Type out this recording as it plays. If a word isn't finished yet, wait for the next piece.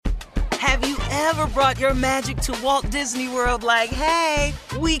Have you ever brought your magic to Walt Disney World like, hey,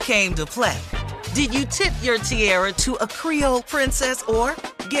 we came to play? Did you tip your tiara to a Creole princess or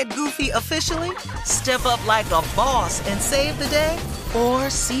get goofy officially? Step up like a boss and save the day? Or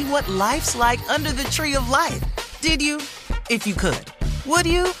see what life's like under the tree of life? Did you? If you could. Would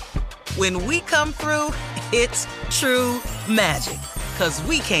you? When we come through, it's true magic. 'Cause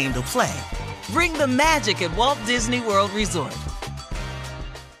we came to play. Bring the magic at Walt Disney World Resort.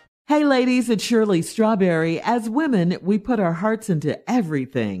 Hey ladies, it's Shirley Strawberry. As women, we put our hearts into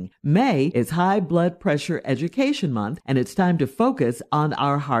everything. May is High Blood Pressure Education Month, and it's time to focus on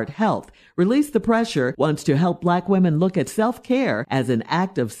our heart health. Release the Pressure wants to help Black women look at self-care as an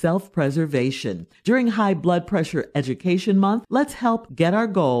act of self-preservation. During High Blood Pressure Education Month, let's help get our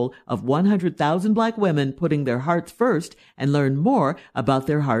goal of 100,000 Black women putting their hearts first and learn more about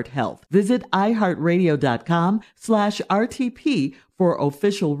their heart health. Visit iHeartRadio.com/RTP for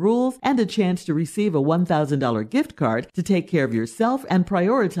official rules and a chance to receive a $1,000 gift card to take care of yourself and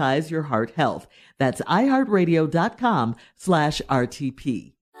prioritize your heart health. That's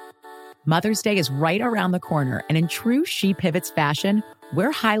iHeartRadio.com/RTP. Mother's Day is right around the corner, and in true She Pivots fashion,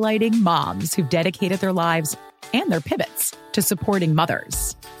 we're highlighting moms who've dedicated their lives and their pivots to supporting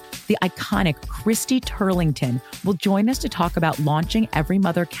mothers. The iconic Christy Turlington will join us to talk about launching Every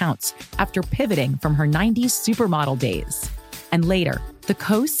Mother Counts after pivoting from her 90s supermodel days. And later, the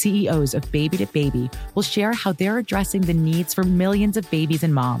co-CEOs of Baby to Baby will share how they're addressing the needs for millions of babies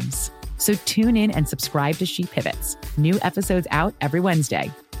and moms. So tune in and subscribe to She Pivots. New episodes out every Wednesday.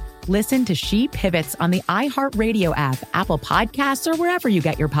 Listen to She Pivots on the iHeartRadio app, Apple Podcasts, or wherever you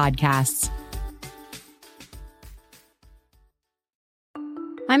get your podcasts.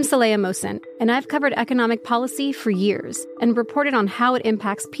 I'm Saleha Mohsin, and I've covered economic policy for years and reported on how it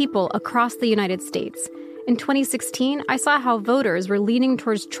impacts people across the United States. In 2016, I saw how voters were leaning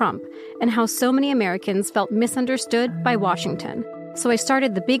towards Trump and how so many Americans felt misunderstood by Washington. So I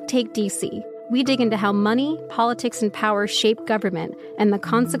started The Big Take DC. We dig into how money, politics, and power shape government and the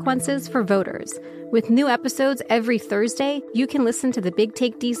consequences for voters. With new episodes every Thursday, you can listen to The Big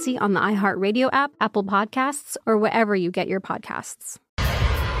Take DC on the iHeartRadio app, Apple Podcasts, or wherever you get your podcasts.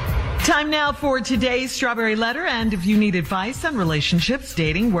 Time now for today's Strawberry Letter, and if you need advice on relationships,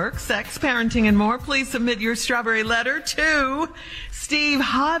 dating, work, sex, parenting, and more, please submit your Strawberry Letter to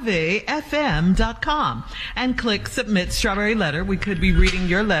steveharveyfm.com and click Submit Strawberry Letter. We could be reading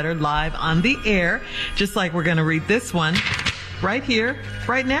your letter live on the air, just like we're going to read this one right here,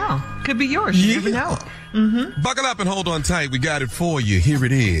 right now. Could be yours. You never know. Mm-hmm. Buckle up and hold on tight. We got it for you. Here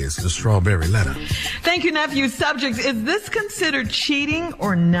it is, the Strawberry Letter. Thank you, nephew. Subject, is this considered cheating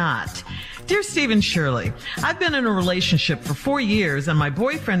or not? Dear Steve and Shirley, I've been in a relationship for 4 years, and my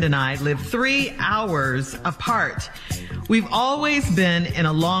boyfriend and I live 3 hours apart. We've always been in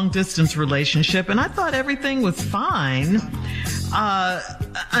a long-distance relationship, and I thought everything was fine.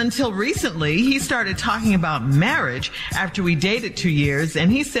 Until recently, he started talking about marriage after we dated 2 years, and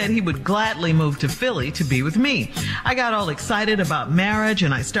he said he would gladly move to Philly to be with me. I got all excited about marriage,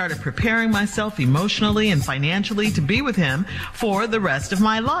 and I started preparing myself emotionally and financially to be with him for the rest of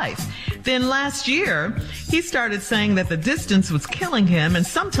my life. Then last year, he started saying that the distance was killing him, and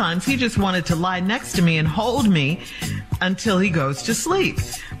sometimes he just wanted to lie next to me and hold me until he goes to sleep.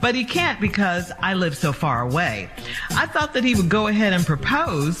 But he can't because I live so far away. I thought that he would go ahead and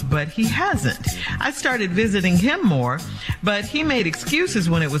propose, but he hasn't. I started visiting him more, but he made excuses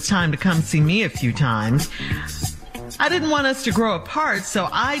when it was time to come see me a few times. I didn't want us to grow apart, so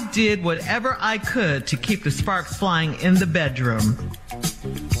I did whatever I could to keep the sparks flying in the bedroom.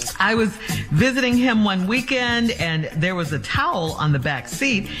 I was visiting him one weekend, and there was a towel on the back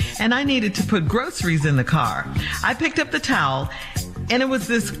seat, and I needed to put groceries in the car. I picked up the towel, and it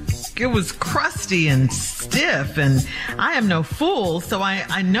was crusty and stiff, and I am no fool, so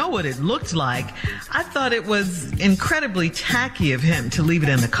I know what it looked like. I thought it was incredibly tacky of him to leave it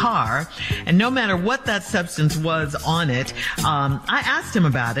in the car, and no matter what that substance was on it, I asked him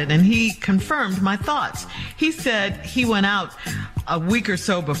about it, and he confirmed my thoughts. He said he went out a week or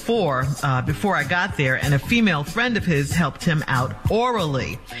so before I got there, and a female friend of his helped him out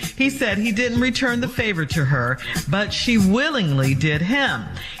orally. He said he didn't return the favor to her, but she willingly did him.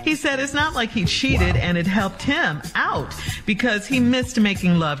 He said it's not like he cheated, and it helped him out because he missed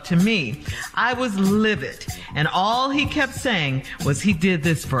making love to me. I was livid, and all he kept saying was he did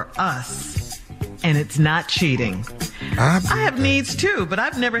this for us, and it's not cheating. I have needs too, but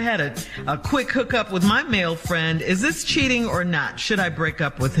I've never had a quick hookup with my male friend. Is this cheating or not? Should I break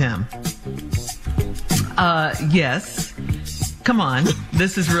up with him? Yes. Come on,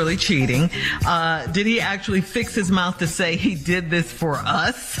 this is really cheating. Did he actually fix his mouth to say he did this for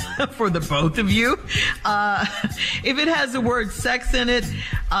us, for the both of you? If it has the word sex in it,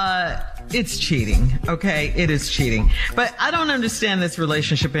 it's cheating, okay? It is cheating. But I don't understand this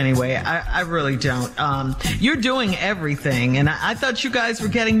relationship anyway. I really don't. You're doing everything, and I thought you guys were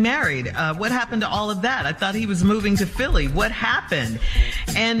getting married. What happened to all of that? I thought he was moving to Philly. What happened?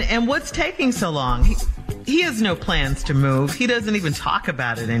 And what's taking so long? He has no plans to move. He doesn't even talk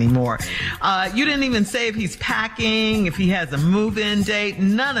about it anymore. You didn't even say if he's packing, if he has a move-in date,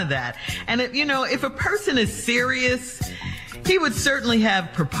 none of that. And if a person is serious, he would certainly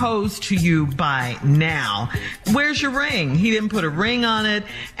have proposed to you by now. Where's your ring? He didn't put a ring on it.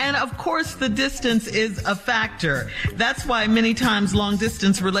 And of course, the distance is a factor. That's why many times long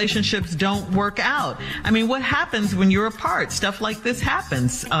distance relationships don't work out. I mean, what happens when you're apart? Stuff like this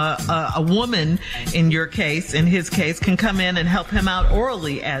happens. A woman, in your case, in his case, can come in and help him out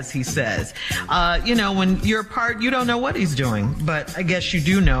orally, as he says. When you're apart, you don't know what he's doing, but I guess you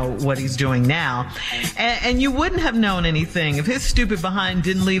do know what he's doing now. And you wouldn't have known anything if his stupid behind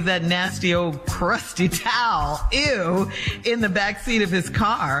didn't leave that nasty old crusty towel, in the back seat of his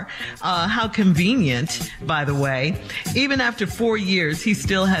car. How convenient, by the way. Even after 4 years, he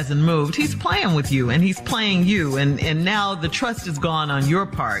still hasn't moved. He's playing with you, and he's playing you, and now the trust is gone on your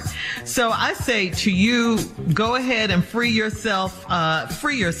part. So I say to you, go ahead and free yourself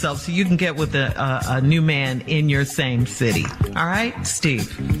so you can get with a new man in your same city. All right,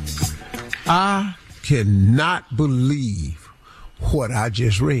 Steve? I cannot believe what I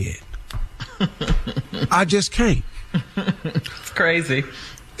just read. I just can't. It's crazy.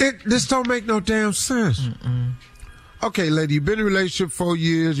 This don't make no damn sense. Mm-mm. Okay, lady, you've been in a relationship 4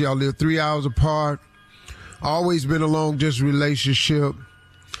 years. Y'all live 3 hours apart. Always been a long distance relationship.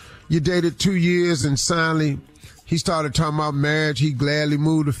 You dated 2 years, and finally he started talking about marriage. He gladly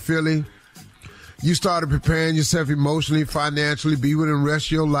moved to Philly. You started preparing yourself emotionally, financially, be with him the rest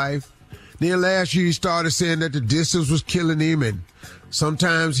of your life. Then last year he started saying that the distance was killing him, and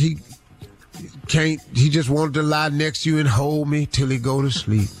sometimes he just wanted to lie next to you and hold me till he go to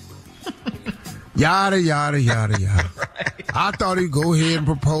sleep. Yada, yada, yada, yada. Right. I thought he'd go ahead and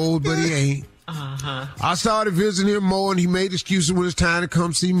propose, but he ain't. Uh-huh. I started visiting him more, and he made excuses when it's time to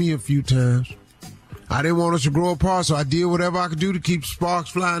come see me a few times. I didn't want us to grow apart, so I did whatever I could do to keep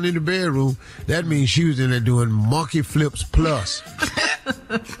sparks flying in the bedroom. That means she was in there doing monkey flips plus.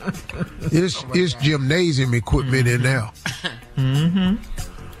 It's gymnasium equipment in there. Mm-hmm.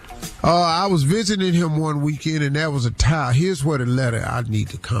 I was visiting him one weekend, and that was a towel. Here's what a letter I need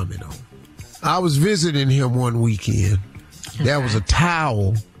to comment on. I was visiting him one weekend. There was a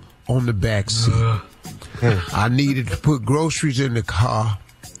towel on the back seat. I needed to put groceries in the car.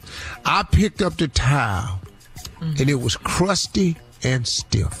 I picked up the towel, and it was crusty and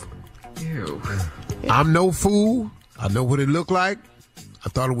stiff. Ew. I'm no fool. I know what it looked like. I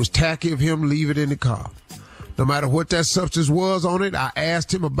thought it was tacky of him to leave it in the car. No matter what that substance was on it, I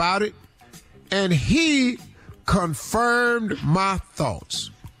asked him about it, and he confirmed my thoughts.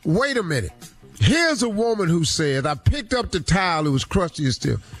 Wait a minute. Here's a woman who says, I picked up the towel, it was crusty and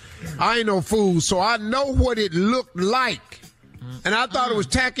stiff. I ain't no fool, so I know what it looked like. And I thought it was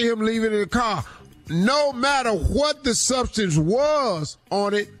tacky him leaving it in the car. No matter what the substance was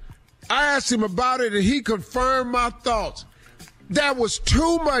on it, I asked him about it, and he confirmed my thoughts. There was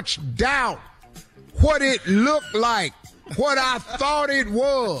too much doubt what it looked like, what I thought it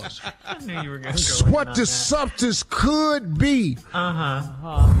was, I knew you were going to go what the substance could be.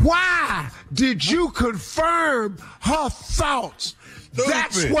 Why did you confirm her thoughts?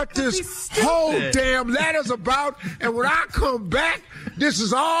 That's what this whole damn letter's about. And when I come back, this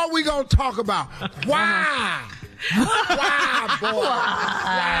is all we gonna talk about. Why? Why, boy?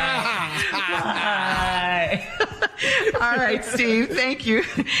 Why? All right, Steve, thank you.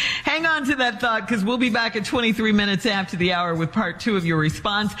 Hang on to that thought, because we'll be back at 23 minutes after the hour with part 2 of your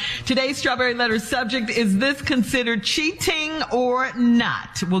response. Today's Strawberry Letter subject, is this considered cheating or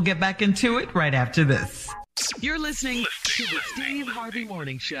not? We'll get back into it right after this. You're listening to the Steve Harvey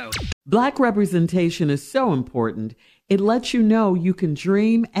Morning Show. Black representation is so important. It lets you know you can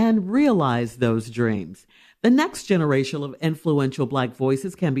dream and realize those dreams. The next generation of influential Black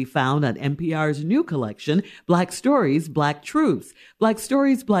voices can be found on NPR's new collection, Black Stories, Black Truths. Black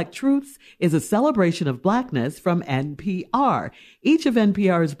Stories, Black Truths is a celebration of Blackness from NPR. Each of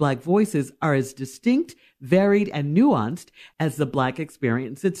NPR's Black voices are as distinct, varied and nuanced as the Black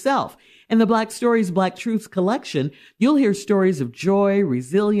experience itself. In the Black Stories, Black Truths collection, you'll hear stories of joy,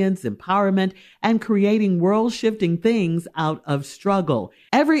 resilience, empowerment, and creating world-shifting things out of struggle.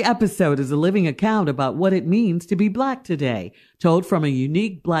 Every episode is a living account about what it means to be Black today, told from a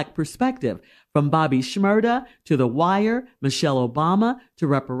unique Black perspective. From Bobby Shmurda to The Wire, Michelle Obama to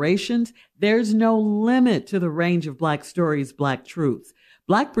reparations, there's no limit to the range of Black stories, Black truths.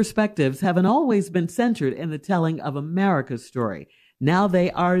 Black perspectives haven't always been centered in the telling of America's story. Now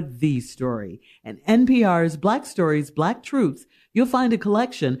they are the story. In NPR's Black Stories, Black Truths, you'll find a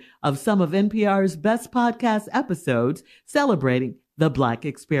collection of some of NPR's best podcast episodes celebrating the Black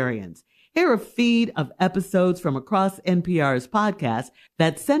experience. Hear a feed of episodes from across NPR's podcasts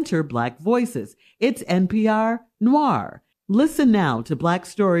that center Black voices. It's NPR Noir. Listen now to Black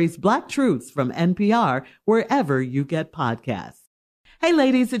Stories, Black Truths from NPR wherever you get podcasts. Hey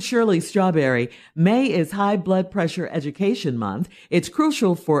ladies, it's Shirley Strawberry. May is High Blood Pressure Education Month. It's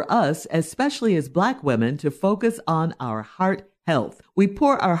crucial for us, especially as Black women, to focus on our heart health. We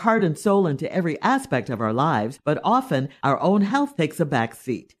pour our heart and soul into every aspect of our lives, but often our own health takes a back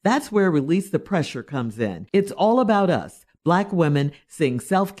seat. That's where Release the Pressure comes in. It's all about us, Black women, seeing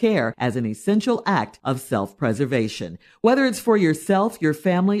self-care as an essential act of self-preservation. Whether it's for yourself, your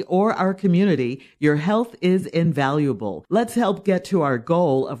family, or our community, your health is invaluable. Let's help get to our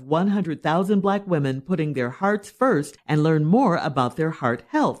goal of 100,000 Black women putting their hearts first and learn more about their heart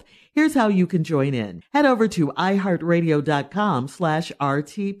health. Here's how you can join in. Head over to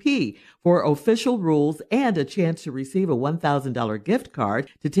iHeartRadio.com/RTP for official rules and a chance to receive a $1,000 gift card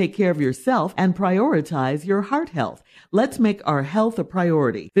to take care of yourself and prioritize your heart health. Let's make our health a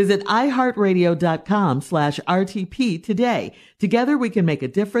priority. Visit iHeartRadio.com/RTP today. Together we can make a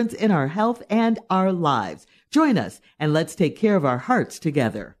difference in our health and our lives. Join us and let's take care of our hearts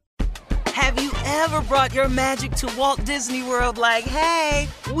together. Have you ever brought your magic to Walt Disney World like, hey,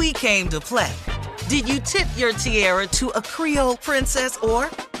 we came to play? Did you tip your tiara to a Creole princess or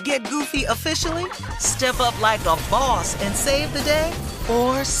get goofy officially? Step up like a boss and save the day?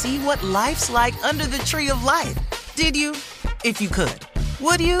 Or see what life's like under the tree of life? Did you? If you could.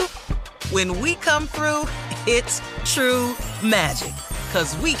 Would you? When we come through, it's true magic.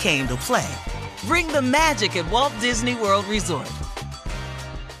 'Cause we came to play. Bring the magic at Walt Disney World Resort.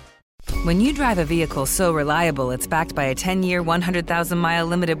 When you drive a vehicle so reliable it's backed by a 10-year, 100,000-mile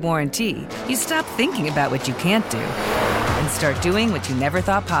limited warranty, you stop thinking about what you can't do and start doing what you never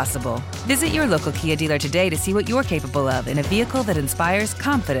thought possible. Visit your local Kia dealer today to see what you're capable of in a vehicle that inspires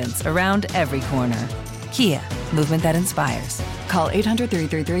confidence around every corner. Kia, movement that inspires. Call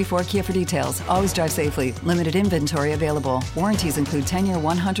 800-333-4KIA for details. Always drive safely. Limited inventory available. Warranties include 10-year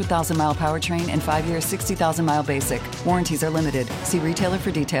 100,000-mile powertrain and 5-year 60,000-mile basic. Warranties are limited. See retailer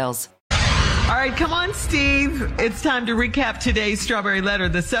for details. All right, come on, Steve. It's time to recap today's Strawberry Letter.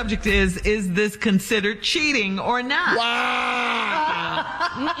 The subject is this considered cheating or not? Wow!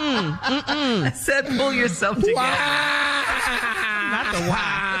 I said pull yourself together. Wow! Not the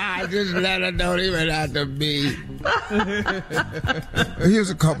wow. This letter don't even have to be. Here's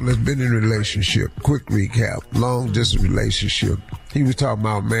a couple that's been in a relationship. Quick recap. Long distance relationship. He was talking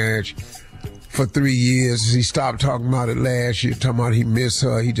about marriage for 3 years. He stopped talking about it last year, talking about he miss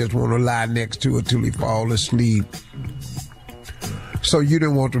her. He just want to lie next to her till he fall asleep. So you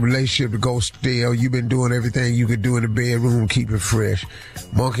didn't want the relationship to go stale. You've been doing everything you could do in the bedroom, keep it fresh.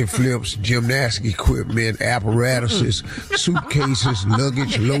 Monkey flips, gymnastic equipment, apparatuses, suitcases,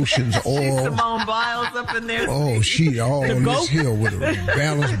 luggage, lotions, oil. Simone Biles up in there. Oh, she all on this hill with a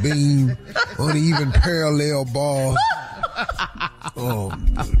balance beam, uneven parallel bars.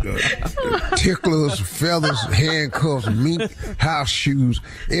 Ticklers, feathers, handcuffs, mink, house shoes,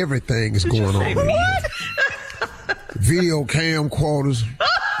 everything is going on. Video camcorders.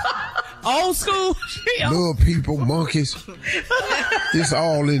 Old school. Little people, monkeys. It's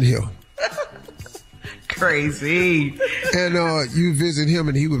all in here. Crazy. And you visit him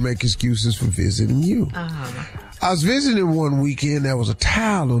and he would make excuses for visiting you. I was visiting one weekend. There was a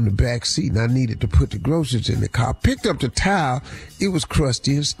towel on the back seat and I needed to put the groceries in the car. Picked up the towel. It was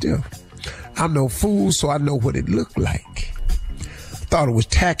crusty and stiff. I'm no fool, so I know what it looked like. Thought it was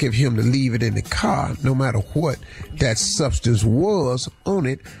tacky of him to leave it in the car, no matter what that substance was on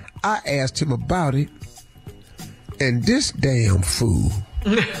it. I asked him about it, and this damn fool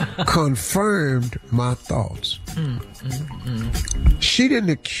confirmed my thoughts. She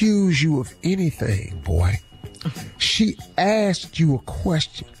didn't accuse you of anything, boy. She asked you a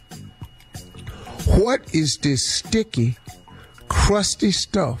question. What is this sticky, crusty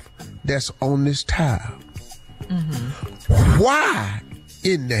stuff that's on this towel? Why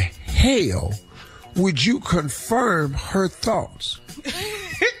in the hell would you confirm her thoughts?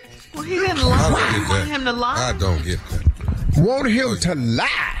 Well, he didn't lie. You want him to lie? I don't get that. Want him to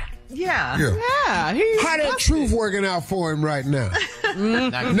lie? Yeah. How that truth working out for him right now?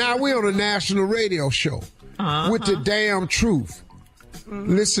 Now we on a national radio show with the damn truth.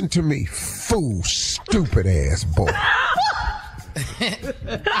 Listen to me, fool, stupid ass boy.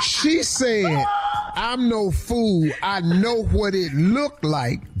 She said, I'm no fool. I know what it looked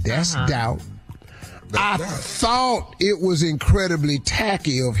like. That's doubt. I thought it was incredibly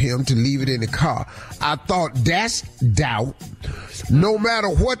tacky of him to leave it in the car. I thought that's doubt. No matter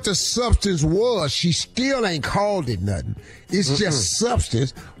what the substance was, she still ain't called it nothing. It's just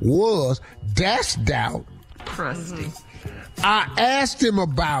substance was. That's doubt. Crusty. I asked him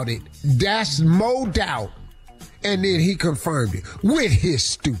about it. That's more doubt. And then he confirmed it with his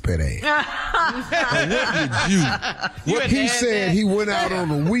stupid ass. He said he went out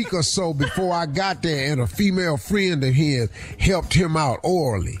on a week or so before I got there, and a female friend of his helped him out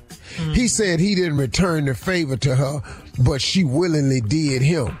orally. He said he didn't return the favor to her, but she willingly did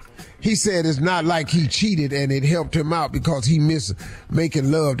him. He said it's not like he cheated and it helped him out because he missed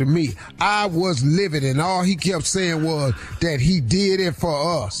making love to me. I was livid, and all he kept saying was that he did it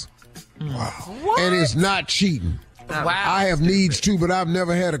for us. Wow. And it's not cheating. Wow. I have needs too, but I've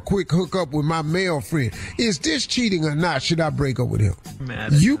never had a quick hookup with my male friend. Is this cheating or not? Should I break up with him?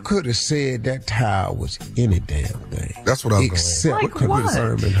 You could have said that towel was any damn thing. That's what I was except going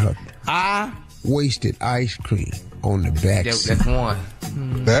confirming her. I wasted ice cream on the back seat. That's one.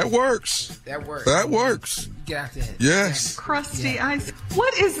 That works. That works. That works. Get out there. Yes. Crusty ice.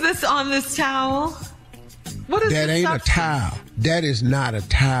 What is this on this towel? What is that? Ain't substance? A towel. That is not a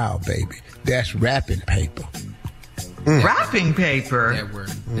towel, baby. That's wrapping paper. Wrapping paper? That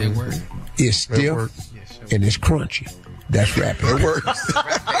works. That works. It's stiff and it's crunchy. That's wrapping paper. It works.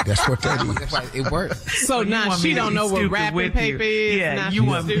 That's what that is. It works. So now she don't know what wrapping paper is. Yeah, you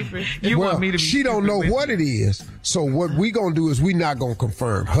want me. You want me to be she don't know what it is. So what we gonna do is we not gonna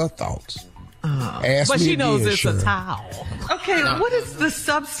confirm her thoughts. Ask but me she knows again, it's Sharon. a towel. Okay, what is the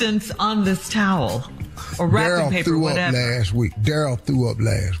substance on this towel? Or wrapping paper, whatever. Daryl threw up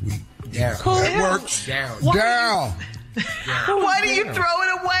last week. That works. Daryl. Why do you throw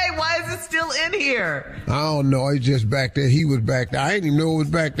it away? Why is it still in here? I don't know. It's just back there. He was back there. I didn't even know it was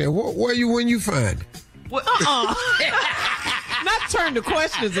back there. Where you when you find it? What? Not turn the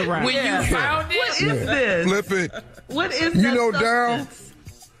questions around. When you found it? What is this? Flip it. What is You that know substance? Daryl?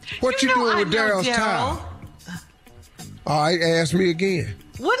 What you doing with Daryl's towel? All right, ask me again.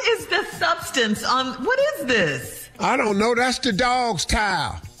 What is the substance on? What is this? I don't know. That's the dog's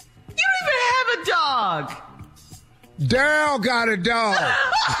towel. You don't even have a dog. Daryl got a dog.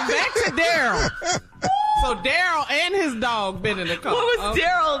 Back to Daryl. So Daryl and his dog been in the car. What was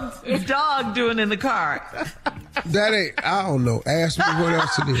Daryl's dog doing in the car? That ain't, I don't know. Ask me what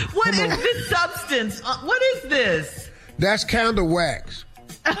else it is. What is this substance? What is this? That's candle wax.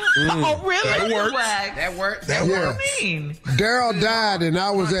 Oh, really? That works. That works. That What do works. you mean? Daryl died and I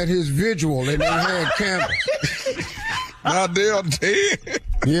was at his vigil and they had candles. Now Dale dead.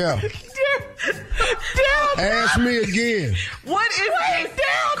 Yeah. Daryl, Ask me again. what is this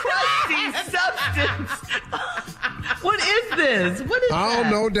crusty substance? What is this? What is I that?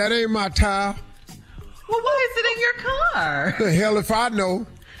 don't know. That ain't my towel. Well, why is it in your car? The hell if I know.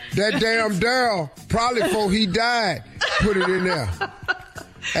 That damn Daryl, probably before he died, put it in there.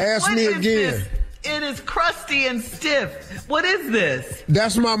 Ask What me is again. this? It is crusty and stiff. What is this?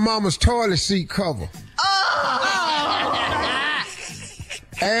 That's my mama's toilet seat cover.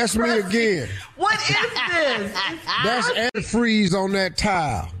 Ask me again. What is this? That's antifreeze on that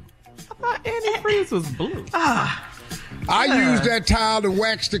towel. I thought antifreeze was blue. I used that towel to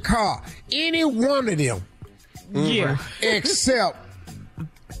wax the car. Any one of them. Yeah. Except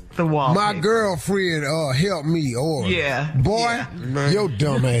The wall. my girlfriend helped me. Or Yeah. boy, your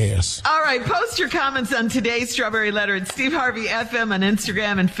dumb ass. All right, post your comments on today's Strawberry Letter at Steve Harvey FM on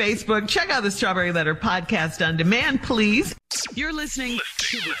Instagram and Facebook. Check out the Strawberry Letter podcast on demand, please. You're listening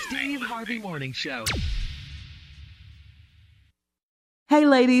to the Steve Harvey Morning Show. Hey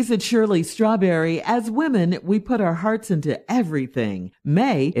ladies, it's Shirley Strawberry. As women, we put our hearts into everything.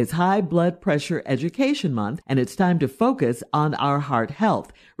 May is High Blood Pressure Education Month, and it's time to focus on our heart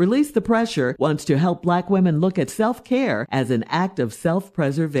health. Release the Pressure wants to help Black women look at self-care as an act of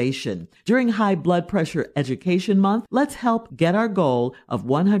self-preservation. During High Blood Pressure Education Month, let's help get our goal of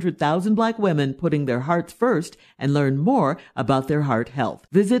 100,000 Black women putting their hearts first and learn more about their heart health.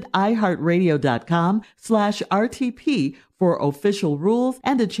 Visit iHeartRadio.com/RTP for official rules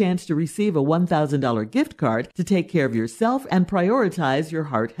and a chance to receive a $1,000 gift card to take care of yourself and prioritize your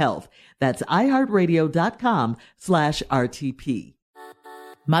heart health. That's iHeartRadio.com/RTP.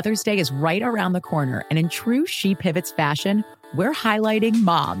 Mother's Day is right around the corner, and in true She Pivots fashion, we're highlighting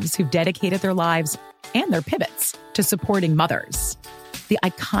moms who've dedicated their lives and their pivots to supporting mothers. The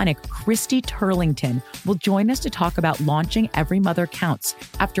iconic Christy Turlington will join us to talk about launching Every Mother Counts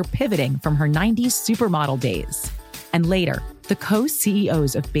after pivoting from her 90s supermodel days. And later, the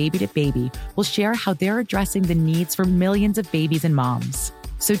co-CEOs of Baby to Baby will share how they're addressing the needs for millions of babies and moms.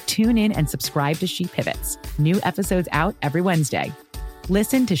 So tune in and subscribe to She Pivots. New episodes out every Wednesday.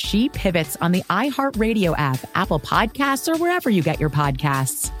 Listen to She Pivots on the iHeartRadio app, Apple Podcasts, or wherever you get your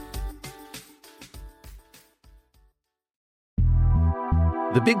podcasts.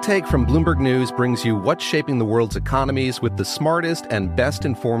 The Big Take from Bloomberg News brings you what's shaping the world's economies with the smartest and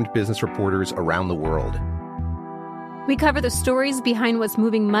best-informed business reporters around the world. We cover the stories behind what's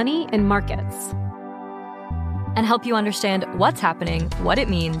moving money and markets, and help you understand what's happening, what it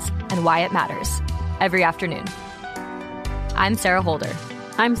means, and why it matters every afternoon. I'm Sarah Holder.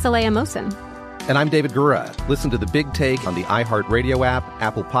 I'm Saleha Mohsin. And I'm David Gura. Listen to The Big Take on the iHeartRadio app,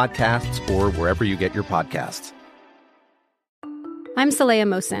 Apple Podcasts, or wherever you get your podcasts. I'm Saleha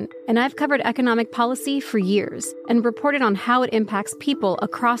Mohsin, and I've covered economic policy for years and reported on how it impacts people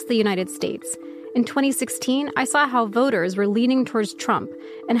across the United States. In 2016, I saw how voters were leaning towards Trump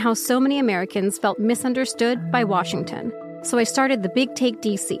and how so many Americans felt misunderstood by Washington. So I started The Big Take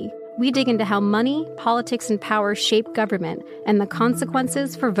DC. We dig into how money, politics, and power shape government and the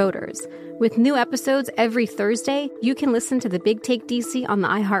consequences for voters. With new episodes every Thursday, you can listen to The Big Take DC on the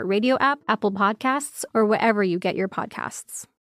iHeartRadio app, Apple Podcasts, or wherever you get your podcasts.